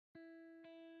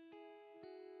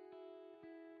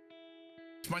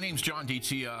My name's John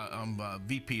Detzi. I'm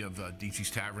VP of Detzi's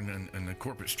Tavern and the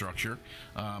corporate structure.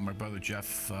 My brother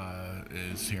Jeff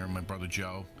is here, and my brother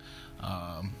Joe.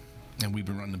 And we've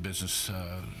been running the business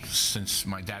since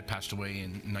my dad passed away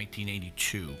in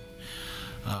 1982.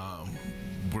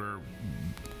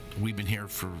 We've been here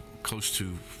for close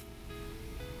to,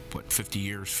 50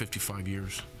 years, 55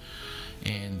 years.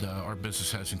 And our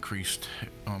business has increased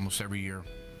almost every year.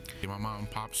 My mom and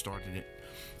pop started it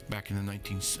back in the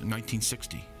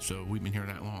 1960, so we've been here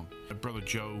that long. My brother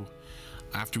Joe,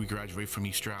 after we graduated from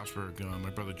East Stroudsburg, my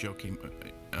brother Joe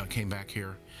came back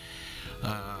here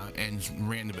and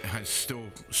has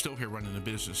still here running the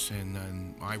business. And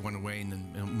then I went away in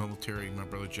the military. My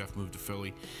brother Jeff moved to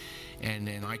Philly, and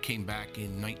then I came back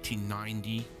in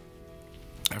 1990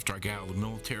 after I got out of the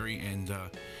military, and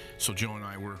so Joe and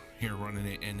I were here running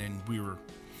it, and then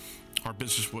our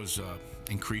business was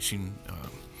increasing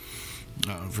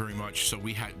very much. So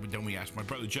we asked, my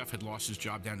brother Jeff had lost his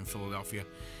job down in Philadelphia,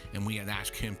 and we had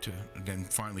asked him to then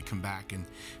finally come back, and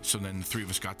so then the three of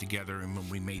us got together and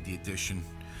we made the addition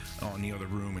on the other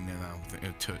room, and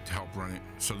then to help run it.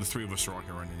 So the three of us are all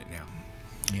here running it now.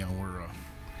 You know,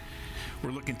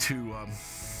 we're looking to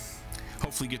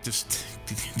hopefully get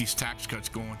these tax cuts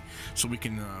going, so we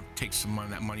can take some of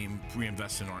that money and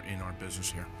reinvest in our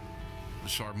business here.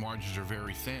 So our margins are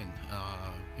very thin.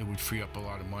 It would free up a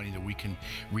lot of money that we can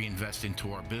reinvest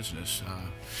into our business,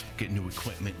 get new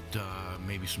equipment,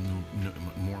 maybe some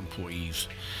more employees,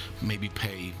 maybe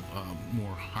pay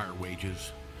higher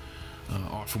wages,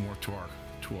 offer more to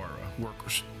our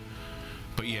workers.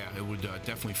 But yeah, it would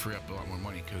definitely free up a lot more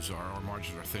money, because our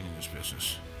margins are thin in this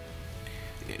business.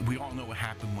 We all know what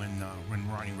happened when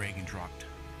Ronnie Reagan dropped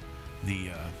the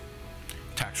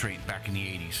tax rate back in the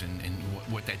 80s, and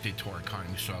what that did to our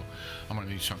economy. So I'm under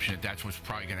the assumption that that's what's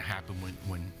probably going to happen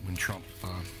when Trump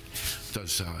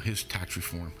does his tax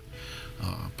reform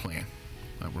plan.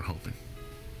 We're hoping.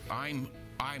 I'm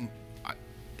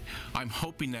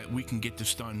hoping that we can get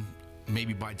this done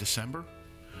maybe by December.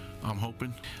 I'm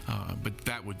hoping, but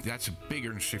that's a big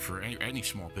industry for any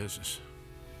small business.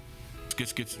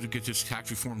 Let's get this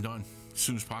tax reform done as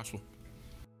soon as possible.